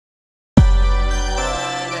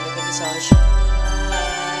the sunshine.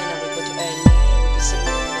 I will go to LA because I'm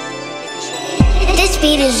on This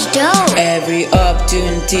beat is dope. Every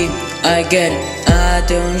opportunity I get, I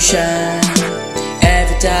don't shine.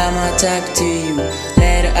 Every time I talk to you,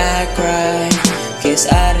 later I cry. Guess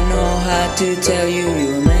I don't know how to tell you,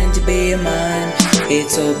 you were meant to be mine.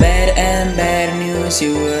 It's so bad and bad news,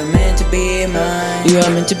 you were meant to be mine. You are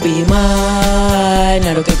meant to be mine.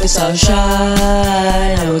 I don't care 'cause I'll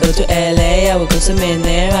shine. I will go to LA, I will go some in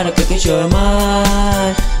there. I don't care 'cause you're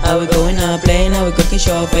mine. I will go in a plane, I will go kiss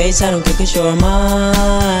your face. I don't care 'cause you're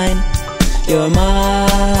mine. You're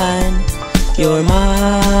mine. You're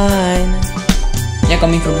mine. Yeah,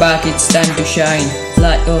 coming from back, it's time to shine.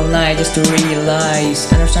 Fly all night just to realize.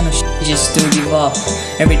 Understand no shit just to give up.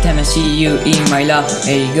 Every time I see you in my lap.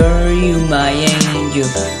 Hey girl, you my angel,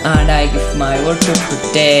 and I give my word to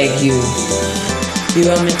protect you. You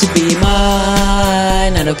are meant to be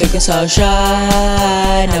mine. I don't care 'cause I'll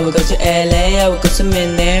shine. I will go to LA, I will go some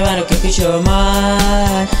in there. I don't care 'cause you're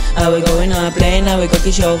mine. I will go in a plane, I will go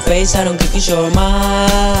kiss your face. I don't care 'cause you're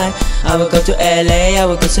mine. I will go to LA, I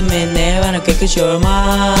will go some in there. I don't care 'cause you're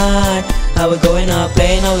mine. I will go in a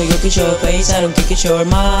plane, I will go kiss your face. I don't care 'cause you're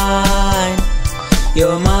mine.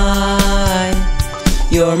 You're mine.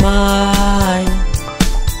 You're mine.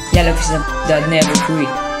 Yeah, love is a that never quit.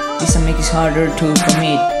 This make it harder to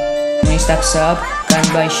commit. When it stacks up, can't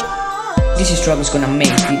buy shit. This struggle's gonna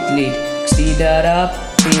make it lead. See that up,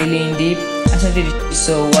 feeling deep. I said it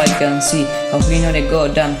so I can see how we know the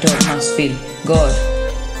goddamn talk must feel. God,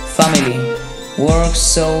 family, work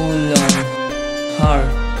so long, hard,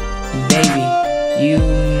 baby, you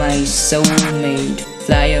my soulmate.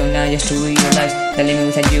 Fly out now just to realize that living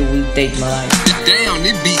without you will take my life. Damn,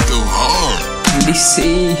 this beat go hard.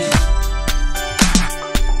 DC.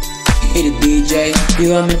 Hey the DJ,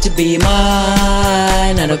 you are meant to be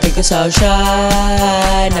mine. I don't care 'cause I'll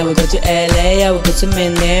shine. I will go to LA, I will put some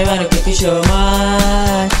in there. I don't care 'cause you're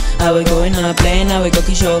mine. I will go in a plane, I will go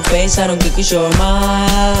kiss your face. I don't care 'cause you're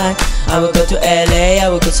mine. I will go to LA, I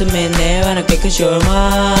will put some in there. I don't care 'cause you're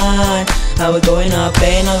mine. I will go in a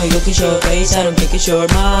plane, I will go kiss your face. I don't care 'cause you're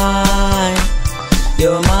mine.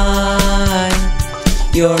 You're mine.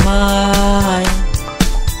 You're mine.